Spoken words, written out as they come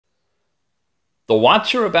The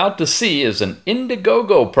watch you're about to see is an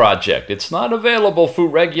Indiegogo project. It's not available through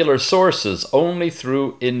regular sources, only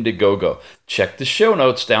through Indiegogo. Check the show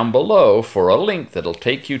notes down below for a link that'll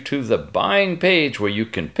take you to the buying page where you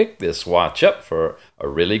can pick this watch up for a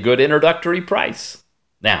really good introductory price.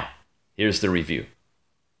 Now, here's the review.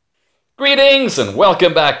 Greetings and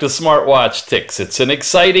welcome back to Smartwatch Ticks. It's an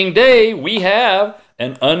exciting day. We have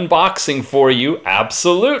an unboxing for you.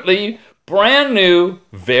 Absolutely brand new,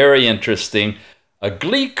 very interesting. A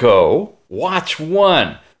GLIGO Watch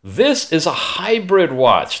 1. This is a hybrid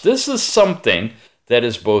watch. This is something that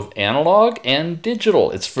is both analog and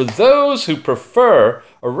digital. It's for those who prefer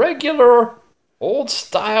a regular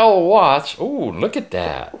old-style watch. Ooh, look at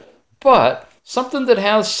that. But something that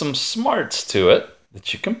has some smarts to it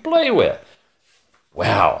that you can play with.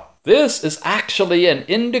 Wow, this is actually an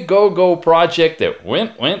Indiegogo project that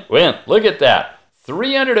went. Look at that.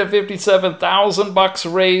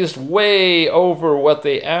 $357,000 raised, way over what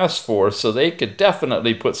they asked for, so they could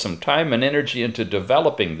definitely put some time and energy into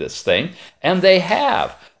developing this thing, and they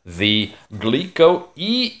have. The GLIGO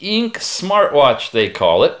E-Ink Smartwatch, they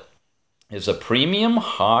call it, is a premium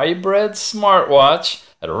hybrid smartwatch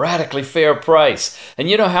at a radically fair price.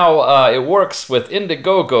 And you know how it works with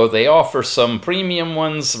Indiegogo. They offer some premium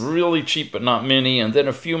ones really cheap but not many, and then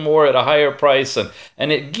a few more at a higher price,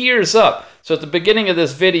 and it gears up. So at the beginning of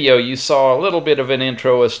this video, you saw a little bit of an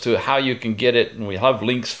intro as to how you can get it, and we have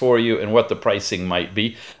links for you and what the pricing might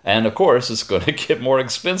be. And of course, it's going to get more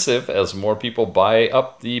expensive as more people buy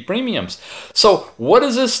up the premiums. So what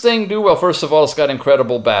does this thing do? Well, first of all, it's got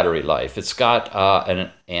incredible battery life. It's got an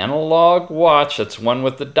analog watch. That's one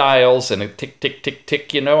with the dials and a tick, tick, tick,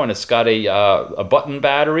 tick, you know, and it's got a button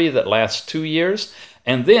battery that lasts 2 years.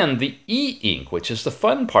 And then the E-Ink, which is the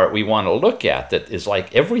fun part we want to look at, that is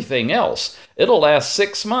like everything else. It'll last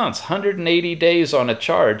 6 months, 180 days on a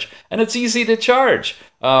charge, and it's easy to charge.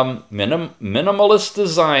 Minimalist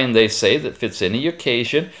design, they say, that fits any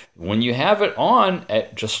occasion. When you have it on,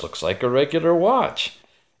 it just looks like a regular watch.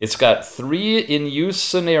 It's got 3 in-use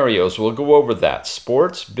scenarios. We'll go over that: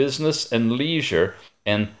 sports, business, and leisure.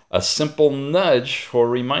 And a simple nudge for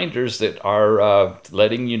reminders that are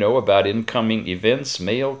letting you know about incoming events,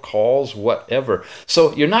 mail, calls, whatever.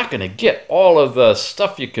 So you're not going to get all of the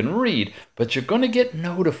stuff you can read, but you're going to get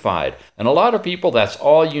notified. And a lot of people, that's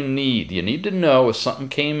all you need. You need to know if something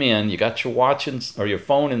came in. You got your watch or your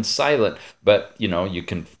phone in silent, but you know, you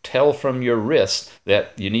can tell from your wrist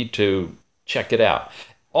that you need to check it out.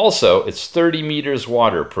 Also, it's 30 meters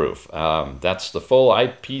waterproof. That's the full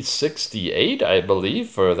IP68, I believe,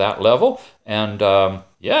 for that level. And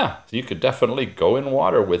yeah, so you could definitely go in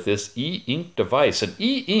water with this E-Ink device. And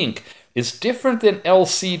E-Ink is different than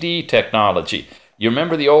LCD technology. You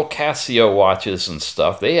remember the old Casio watches and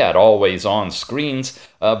stuff? They had always-on screens,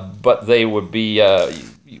 but they would be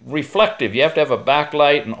reflective. You have to have a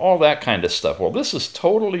backlight and all that kind of stuff. Well, this is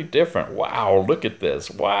totally different. Wow, look at this.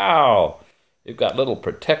 Wow. You've got little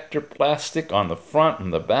protector plastic on the front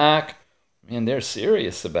and the back. Man, they're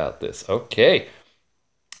serious about this. Okay.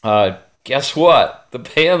 Guess what? The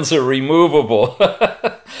bands are removable.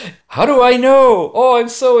 How do I know? Oh, I'm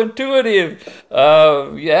so intuitive.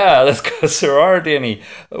 Yeah, that's because there aren't any.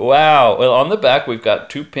 Wow. Well, on the back, we've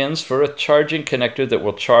got 2 pins for a charging connector that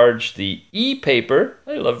will charge the e-paper.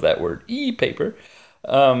 I love that word, e-paper.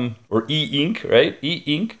 Or e-ink, right?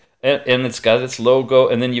 E-ink. And it's got its logo,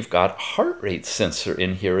 and then you've got a heart rate sensor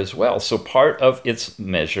in here as well. So part of its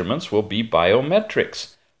measurements will be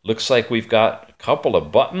biometrics. Looks like we've got a couple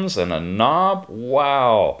of buttons and a knob.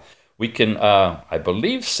 Wow. We can, I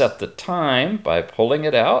believe, set the time by pulling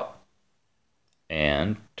it out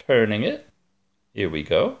and turning it. Here we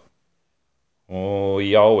go. Oh,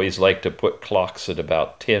 we always like to put clocks at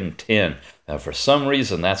about 10:10. Now, for some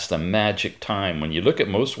reason, that's the magic time. When you look at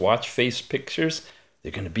most watch face pictures,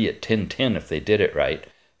 they're going to be at 10:10 if they did it right.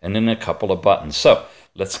 And then a couple of buttons. So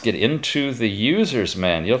let's get into the user's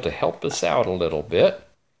manual to help us out a little bit.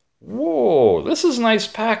 Whoa, this is nice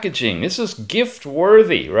packaging. This is gift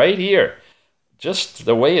worthy right here. Just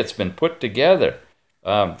the way it's been put together.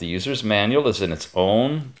 The user's manual is in its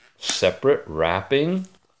own separate wrapping.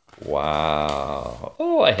 Wow.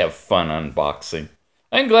 Oh, I have fun unboxing.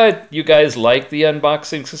 I'm glad you guys like the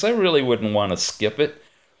unboxings because I really wouldn't want to skip it.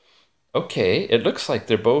 Okay, it looks like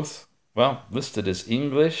they're both, well, listed as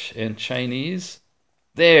English and Chinese.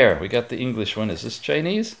 There, we got the English one. Is this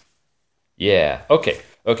Chinese? Yeah, okay.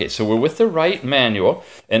 Okay, so we're with the right manual.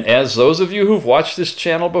 And as those of you who've watched this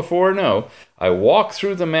channel before know, I walk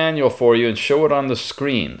through the manual for you and show it on the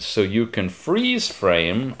screen so you can freeze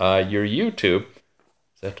frame your YouTube.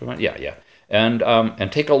 Is that the one? Yeah, yeah.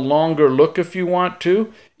 and take a longer look if you want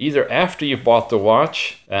to, either after you've bought the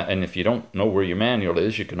watch, and if you don't know where your manual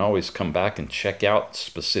is, you can always come back and check out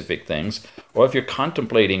specific things, or if you're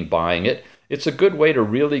contemplating buying it, it's a good way to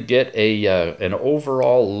really get an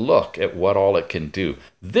overall look at what all it can do.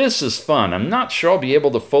 This is fun. I'm not sure I'll be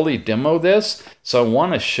able to fully demo this, so I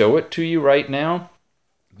want to show it to you right now.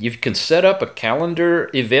 You can set up a calendar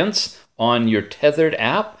events on your tethered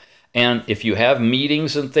app, and if you have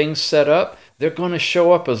meetings and things set up, they're going to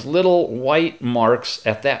show up as little white marks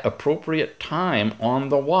at that appropriate time on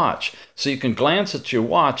the watch. So you can glance at your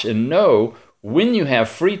watch and know when you have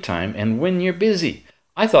free time and when you're busy.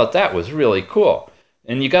 I thought that was really cool.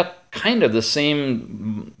 And you got kind of the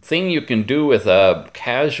same thing you can do with a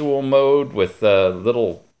casual mode with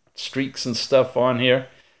little streaks and stuff on here.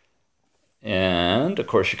 And of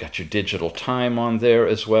course you got your digital time on there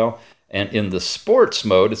as well. And in the sports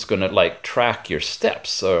mode, it's going to like track your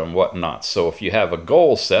steps and whatnot. So if you have a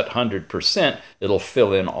goal set 100%, it'll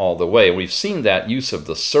fill in all the way. We've seen that use of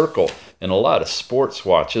the circle in a lot of sports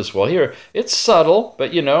watches. Well, here it's subtle,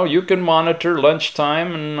 but you know, you can monitor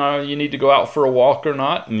lunchtime and you need to go out for a walk or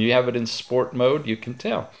not, and you have it in sport mode, you can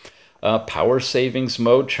tell. Power savings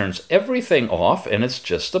mode turns everything off, and it's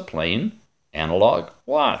just a plain analog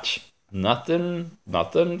watch. Nothing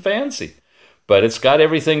fancy. But it's got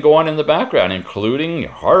everything going in the background, including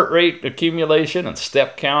heart rate accumulation and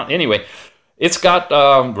step count. Anyway, it's got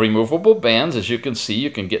removable bands. As you can see, you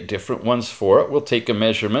can get different ones for it. We'll take a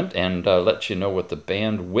measurement and let you know what the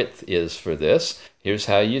band width is for this. Here's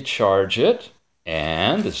how you charge it.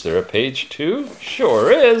 And is there a page 2? Sure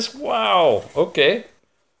is. Wow. Okay.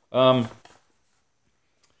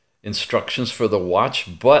 Instructions for the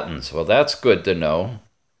watch buttons. Well, that's good to know.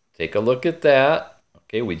 Take a look at that.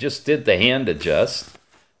 Okay, we just did the hand adjust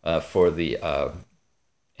for the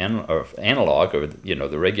analog, or you know,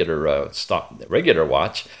 the regular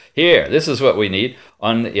watch. Here, this is what we need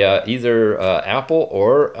on either Apple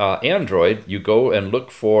or Android. You go and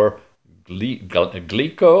look for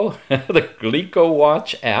GLIGO, the GLIGO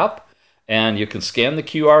watch app, and you can scan the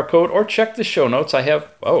QR code or check the show notes. I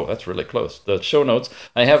have, oh, that's really close. The show notes.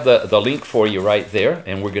 I have the link for you right there,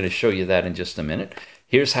 and we're going to show you that in just a minute.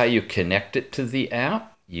 Here's how you connect it to the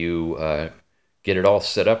app. You get it all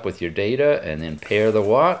set up with your data and then pair the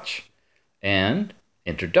watch. And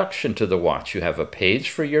introduction to the watch. You have a page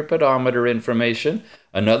for your pedometer information,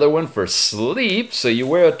 another one for sleep, so you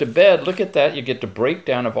wear it to bed. Look at that. You get the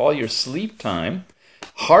breakdown of all your sleep time.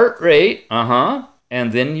 Heart rate,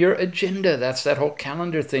 and then your agenda. That's that whole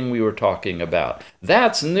calendar thing we were talking about.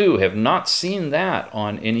 That's new. Have not seen that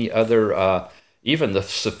on any other even the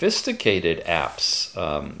sophisticated apps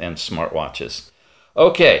and smartwatches.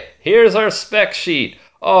 Okay, here's our spec sheet.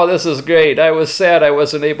 Oh, this is great. I was sad I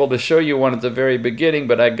wasn't able to show you one at the very beginning,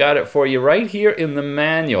 but I got it for you right here in the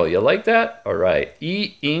manual. You like that? All right.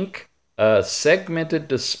 E-Ink segmented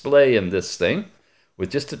display in this thing with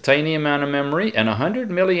just a tiny amount of memory and a 100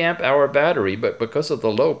 milliamp hour battery, but because of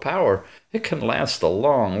the low power, it can last a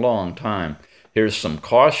long, long time. Here's some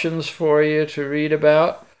cautions for you to read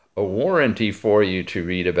about, a warranty for you to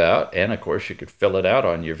read about, and of course you could fill it out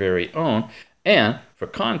on your very own. And for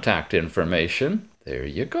contact information, there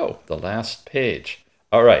you go, the last page.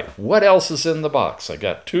 All right, what else is in the box? I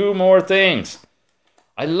got 2 more things.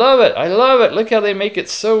 I love it, I love it. Look how they make it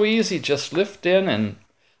so easy. Just lift in, and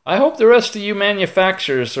I hope the rest of you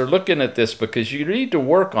manufacturers are looking at this because you need to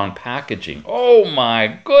work on packaging. Oh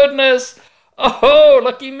my goodness. Oh,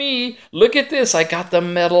 lucky me. Look at this. I got the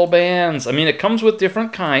metal bands. I mean, it comes with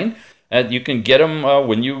different kind. You can get them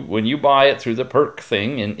when you buy it through the perk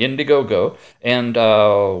thing in Indiegogo. And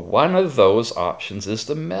one of those options is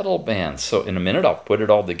the metal bands. So in a minute, I'll put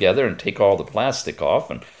it all together and take all the plastic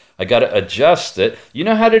off. And I got to adjust it. You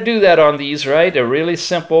know how to do that on these, right? They're really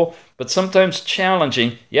simple, but sometimes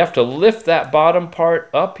challenging. You have to lift that bottom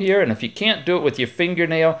part up here. And if you can't do it with your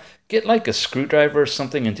fingernail, get like a screwdriver or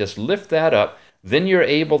something and just lift that up. Then you're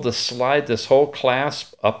able to slide this whole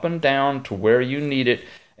clasp up and down to where you need it.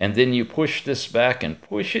 And then you push this back and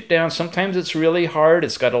push it down. Sometimes it's really hard.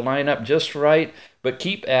 It's got to line up just right. But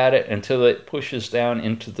keep at it until it pushes down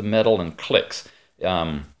into the metal and clicks.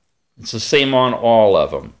 It's the same on all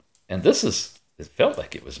of them. And this is, it felt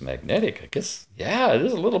like it was magnetic. I guess, yeah,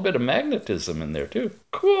 there's a little bit of magnetism in there too.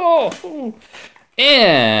 Cool. Ooh.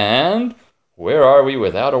 And where are we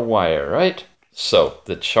without a wire, right? So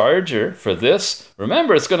the charger for this,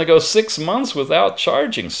 remember, it's going to go 6 months without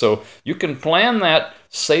charging. So you can plan that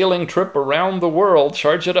sailing trip around the world,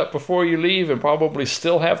 charge it up before you leave, and probably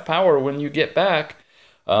still have power when you get back,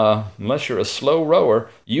 unless you're a slow rower.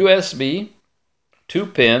 USB, 2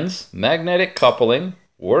 pins, magnetic coupling,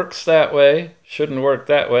 Works that way. Shouldn't work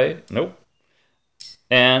that way. Nope.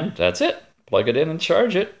 And that's it. Plug it in and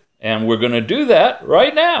charge it. And we're going to do that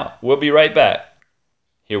right now. We'll be right back.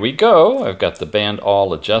 Here we go. I've got the band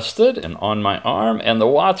all adjusted and on my arm, and the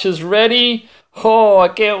watch is ready. Oh, I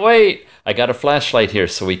can't wait. I got a flashlight here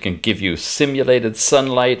so we can give you simulated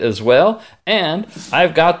sunlight as well. And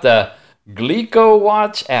I've got the GLIGO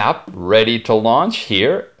watch app ready to launch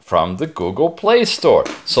here from the Google Play Store.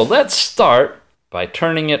 So let's start by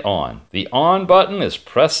turning it on. The on button is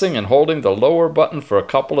pressing and holding the lower button for a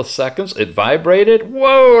couple of seconds. It vibrated.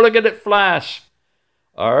 Whoa, look at it flash.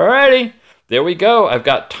 Alrighty, there we go. I've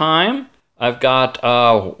got time. I've got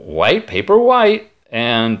white, paper white,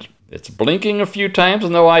 and it's blinking a few times,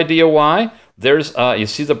 no idea why. There's, you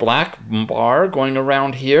see the black bar going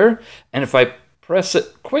around here, and if I press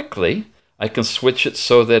it quickly, I can switch it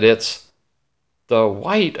so that it's the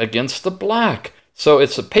white against the black. So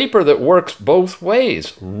it's a paper that works both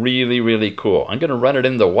ways. Really, really cool. I'm going to run it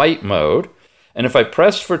in the white mode. And if I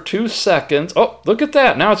press for 2 seconds, oh, look at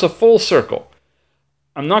that. Now it's a full circle.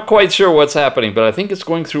 I'm not quite sure what's happening, but I think it's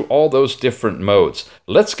going through all those different modes.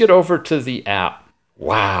 Let's get over to the app.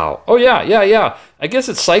 Wow. Oh, yeah. I guess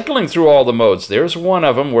it's cycling through all the modes. There's one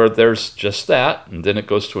of them where there's just that, and then it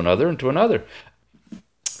goes to another and to another.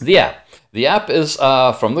 The app. The app is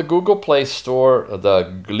from the Google Play Store, the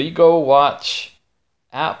GLIGO Watch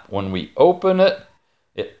app. When we open it,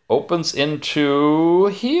 it opens into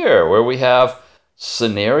here where we have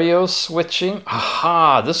scenario switching.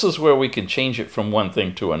 Aha, this is where we can change it from one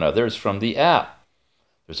thing to another. It's from the app.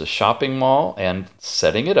 There's a shopping mall and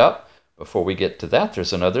setting it up. Before we get to that,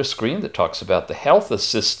 there's another screen that talks about the health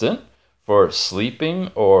assistant for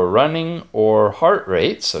sleeping or running or heart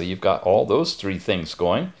rate. So you've got all those 3 things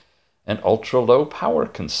going. And ultra low power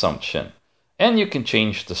consumption. And you can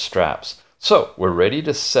change the straps. So we're ready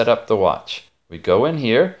to set up the watch. We go in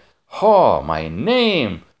here. Oh, my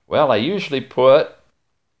name. Well, I usually put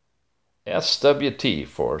SWT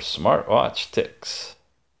for smartwatch ticks.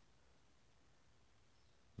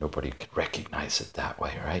 Nobody could recognize it that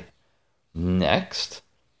way, right? Next.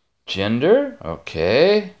 Gender.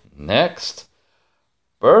 Okay. Next.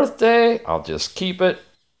 Birthday. I'll just keep it.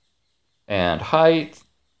 And height.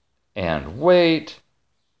 And weight.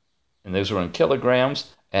 And those are in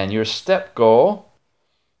kilograms. And your step goal.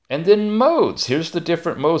 And then modes. Here's the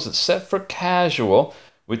different modes. It's set for casual,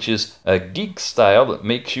 which is a geek style that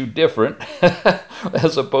makes you different,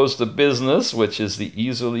 as opposed to business, which is the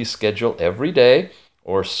easily schedule every day,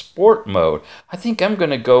 or sport mode. I think I'm going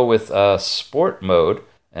to go with sport mode,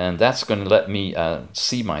 and that's going to let me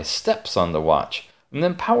see my steps on the watch. And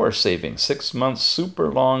then power saving, 6 months super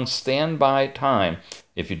long standby time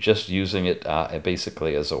if you're just using it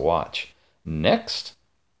basically as a watch. Next,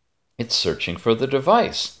 it's searching for the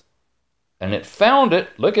device. And it found it,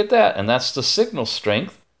 look at that, and that's the signal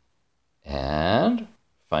strength. And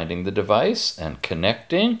finding the device and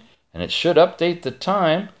connecting, and it should update the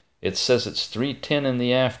time. It says it's 3:10 in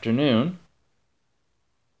the afternoon.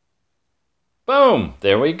 Boom,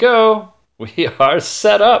 there we go. We are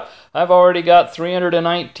set up. I've already got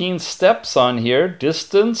 319 steps on here.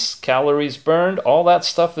 Distance, calories burned, all that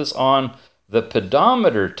stuff is on the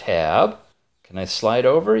pedometer tab. Can I slide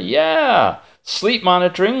over? Yeah. Sleep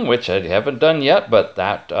monitoring, which I haven't done yet, but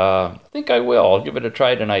that I think I will. I'll give it a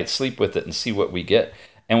try tonight, sleep with it and see what we get.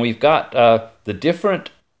 And we've got the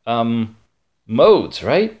different modes,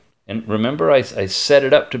 right? And remember I set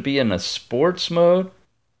it up to be in a sports mode?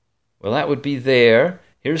 Well, that would be there.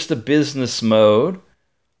 Here's the business mode.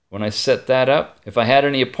 When I set that up, if I had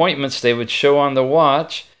any appointments, they would show on the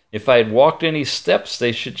watch. If I had walked any steps,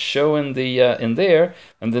 they should show in there.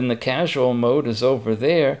 And then the casual mode is over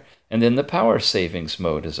there. And then the power savings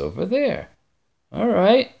mode is over there. All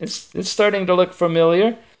right, it's starting to look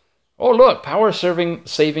familiar. Oh, look, power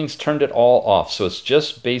savings turned it all off. So it's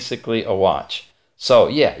just basically a watch. So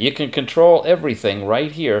yeah, you can control everything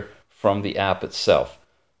right here from the app itself.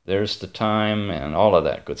 There's the time and all of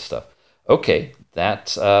that good stuff. Okay,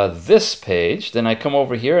 that's this page. Then I come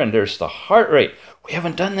over here and there's the heart rate. We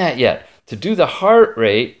haven't done that yet. To do the heart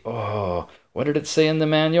rate, oh, what did it say in the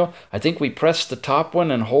manual? I think we press the top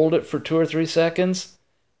one and hold it for 2 or 3 seconds.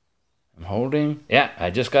 I'm holding. Yeah, I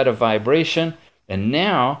just got a vibration. And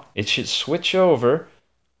now it should switch over.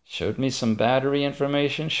 Showed me some battery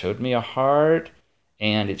information. Showed me a heart.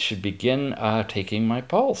 And it should begin taking my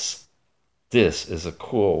pulse. This is a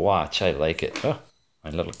cool watch. I like it. Oh, my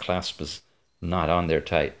little clasp is not on there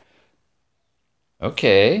tight.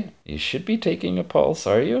 Okay, you should be taking a pulse,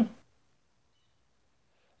 are you?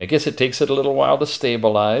 I guess it takes it a little while to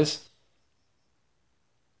stabilize.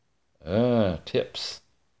 Tips.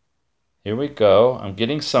 Here we go. I'm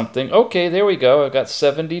getting something. Okay, there we go. I got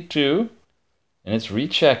 72, and it's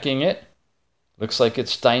rechecking it. Looks like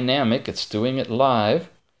it's dynamic. It's doing it live.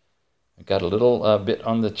 I got a little bit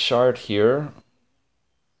on the chart here,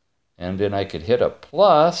 and then I could hit a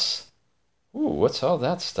plus. Ooh, what's all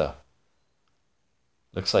that stuff?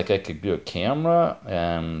 Looks like I could do a camera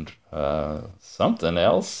and something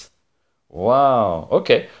else. Wow.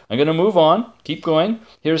 Okay, I'm going to move on. Keep going.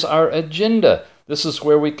 Here's our agenda. This is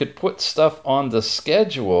where we could put stuff on the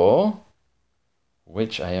schedule,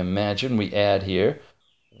 which I imagine we add here.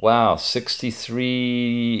 Wow,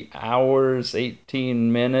 63 hours,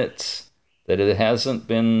 18 minutes that it hasn't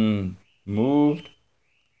been moved.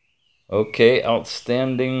 Okay,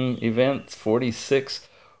 outstanding events, 46.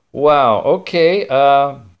 Wow, okay,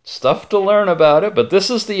 stuff to learn about it, but this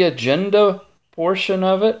is the agenda portion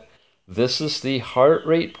of it. This is the heart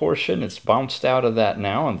rate portion. It's bounced out of that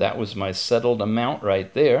now, and that was my settled amount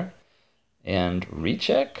right there. And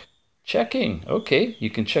recheck, checking. Okay, you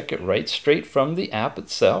can check it right straight from the app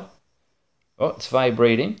itself. Oh, it's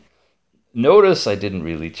vibrating. Notice I didn't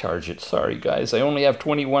really charge it. Sorry, guys. I only have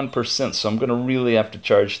 21%, so I'm going to really have to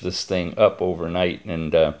charge this thing up overnight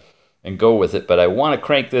and go with it. But I want to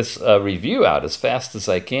crank this review out as fast as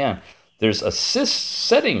I can. There's assist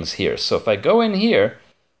settings here. So if I go in here,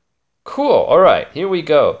 cool. All right, here we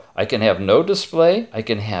go. I can have no display. I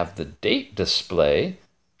can have the date display.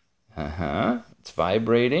 It's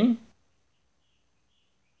vibrating.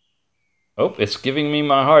 Oh, it's giving me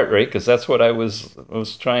my heart rate because that's what I was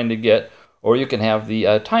trying to get. Or you can have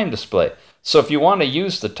the time display. So if you want to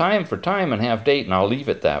use the time for time and have date, and I'll leave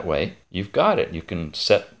it that way, you've got it. You can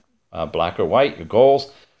set black or white, your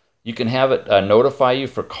goals. You can have it notify you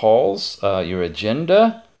for calls, your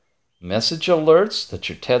agenda, message alerts that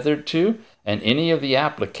you're tethered to, and any of the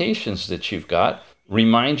applications that you've got.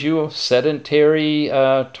 Remind you of sedentary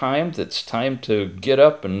time. That's time to get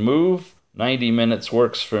up and move. 90 minutes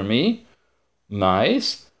works for me.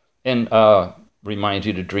 Nice. And remind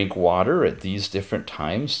you to drink water at these different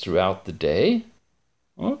times throughout the day.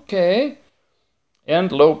 Okay.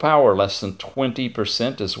 And low power, less than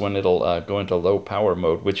 20% is when it'll go into low power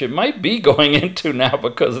mode, which it might be going into now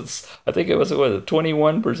because it's, I think it was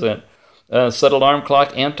 21%. Set alarm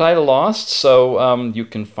clock, anti-lost, so you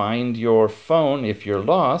can find your phone if you're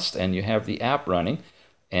lost and you have the app running,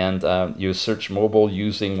 and you search mobile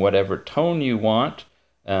using whatever tone you want.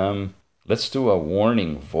 Let's do a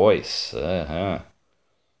warning voice. How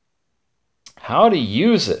to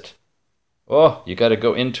use it? Oh, you got to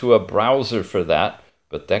go into a browser for that,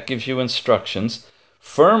 but that gives you instructions.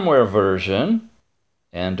 Firmware version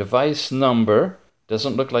and device number.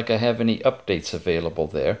 Doesn't look like I have any updates available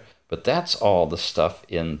there, but that's all the stuff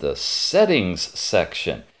in the settings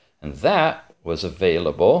section. And that was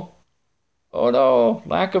available. Oh no,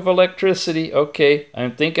 lack of electricity. Okay, I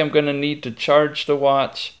think I'm going to need to charge the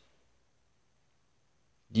watch.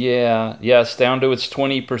 Yeah, it's down to its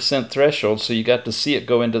 20% threshold, so you got to see it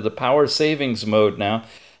go into the power savings mode now.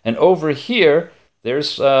 And over here,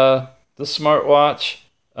 there's the smartwatch.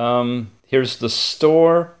 Here's the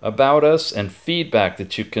store, about us, and feedback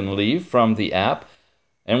that you can leave from the app.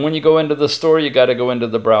 And when you go into the store, you got to go into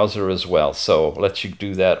the browser as well. So let you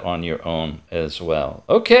do that on your own as well.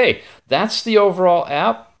 Okay, that's the overall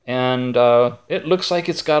app. And it looks like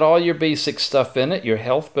it's got all your basic stuff in it, your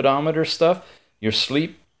health pedometer stuff, your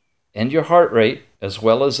sleep, and your heart rate, as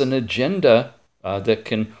well as an agenda that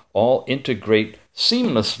can all integrate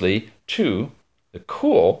seamlessly to the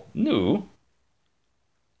cool new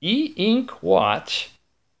E-Ink watch.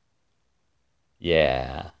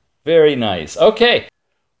 Yeah, very nice. Okay,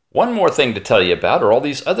 one more thing to tell you about are all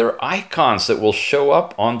these other icons that will show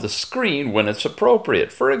up on the screen when it's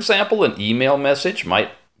appropriate. For example, an email message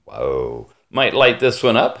might light this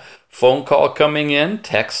one up. Phone call coming in,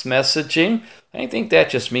 text messaging. I think that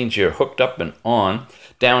just means you're hooked up and on.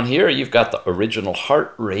 Down here, you've got the original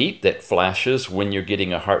heart rate that flashes when you're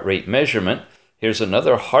getting a heart rate measurement. Here's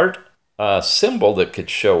another heart symbol that could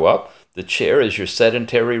show up. The chair is your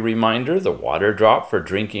sedentary reminder, the water drop for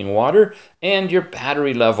drinking water, and your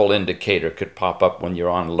battery level indicator could pop up when you're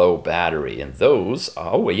on low battery. And those,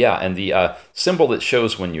 and the symbol that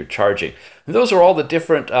shows when you're charging. And those are all the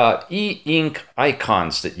different E-Ink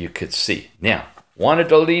icons that you could see. Now, wanted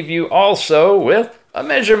to leave you also with a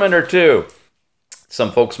measurement or two.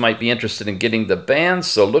 Some folks might be interested in getting the bands,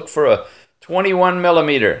 so look for a 21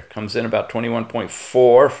 millimeter. Comes in about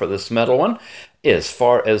 21.4 for this metal one. As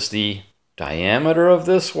far as the diameter of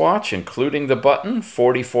this watch, including the button,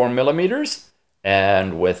 44 millimeters.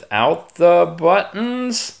 And without the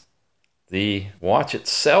buttons, the watch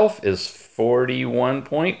itself is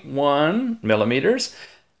 41.1 millimeters.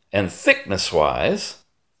 And thickness-wise,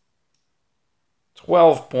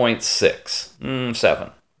 12.6, 7.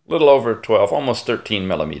 A little over 12, almost 13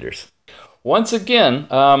 millimeters. Once again,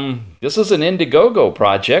 this is an Indiegogo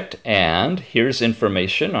project, and here's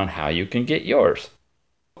information on how you can get yours.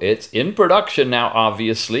 It's in production now,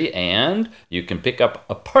 obviously, and you can pick up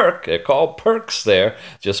a perk. They're called perks there,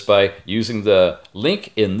 just by using the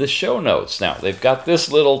link in the show notes. Now, they've got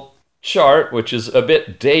this little chart, which is a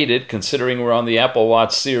bit dated considering we're on the Apple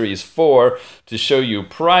Watch Series 4, to show you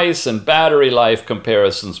price and battery life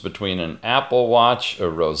comparisons between an Apple Watch, a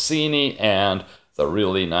Rossini, and the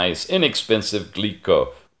really nice, inexpensive GLIGO.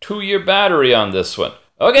 2-year battery on this one.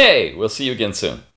 Okay, we'll see you again soon.